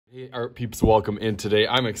Hey art peeps, welcome in today.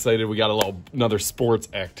 I'm excited. We got another sports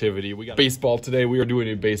activity. We got baseball today. We are doing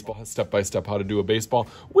a baseball step by step how to do a baseball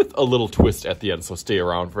with a little twist at the end, so stay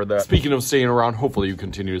around for that. Speaking of staying around, hopefully you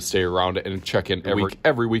continue to stay around and check in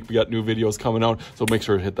every week. We got new videos coming out, so make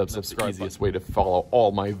sure to hit that subscribe. Easiest way to follow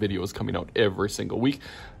all my videos coming out every single week.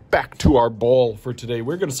 Back to our ball for today.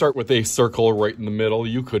 We're going to start with a circle right in the middle.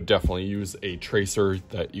 You could definitely use a tracer,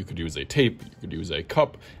 that you could use a tape, you could use a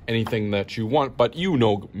cup, anything that you want, but you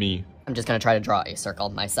know me. I'm just going to try to draw a circle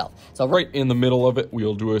myself. So right in the middle of it,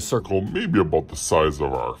 we'll do a circle, maybe about the size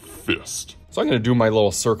of our fist. So I'm going to do my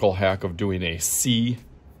little circle hack of doing a C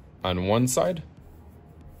on one side.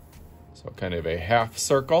 So kind of a half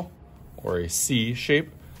circle or a C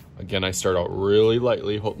shape. Again, I start out really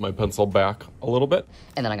lightly, hold my pencil back a little bit.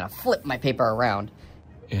 And then I'm going to flip my paper around.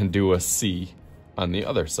 And do a C on the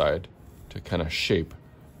other side to kind of shape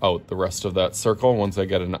out the rest of that circle. Once I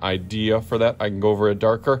get an idea for that, I can go over it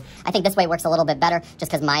darker. I think this way works a little bit better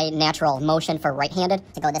just because my natural motion for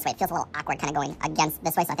right-handed to go this way, it feels a little awkward kind of going against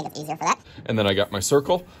this way, so I think it's easier for that. And then I got my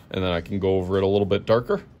circle, and then I can go over it a little bit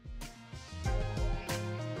darker.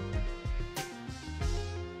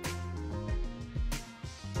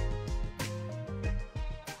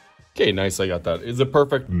 Okay, nice, I got that. Is it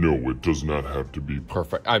perfect? No, it does not have to be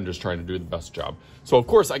perfect. I'm just trying to do the best job. So of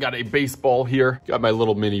course I got a baseball here. Got my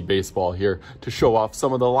little mini baseball here to show off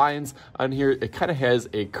some of the lines on here. It kind of has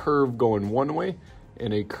a curve going one way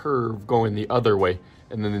and a curve going the other way.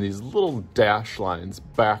 And then these little dash lines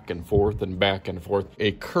back and forth and back and forth.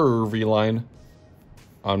 A curvy line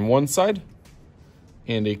on one side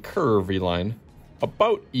and a curvy line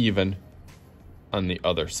about even on the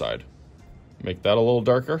other side. Make that a little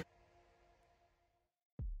darker.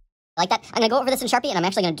 Like that. I'm going to go over this in Sharpie, and I'm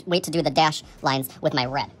actually going to wait to do the dash lines with my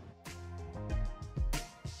red.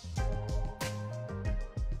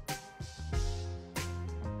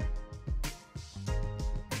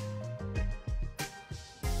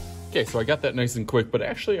 Okay, so I got that nice and quick, but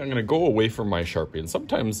actually I'm going to go away from my Sharpie. And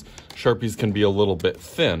sometimes Sharpies can be a little bit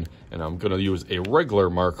thin, and I'm going to use a regular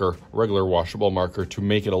marker, regular washable marker, to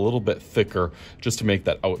make it a little bit thicker, just to make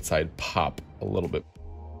that outside pop a little bit.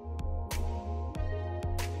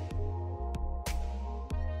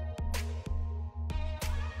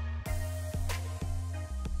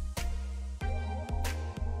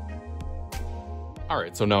 All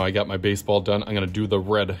right, so now I got my baseball done. I'm gonna do the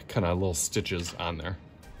red kind of little stitches on there.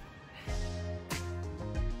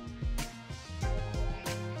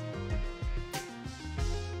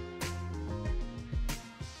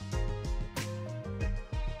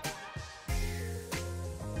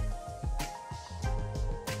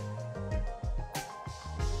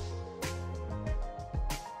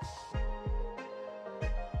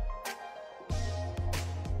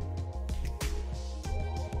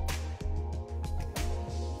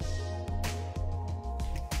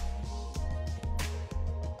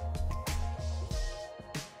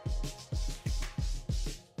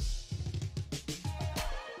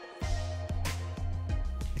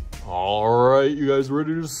 All right, you guys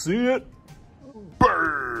ready to see it?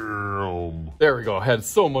 BAM! There we go. I had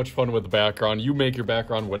so much fun with the background. You make your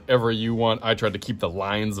background whatever you want. I tried to keep the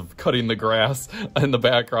lines of cutting the grass in the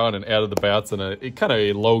background and added the bats and a kind of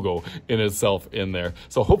a logo in itself in there.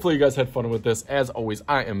 So hopefully you guys had fun with this. As always,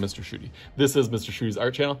 I am Mr. Shooty. This is Mr. Shooty's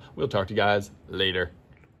Art Channel. We'll talk to you guys later.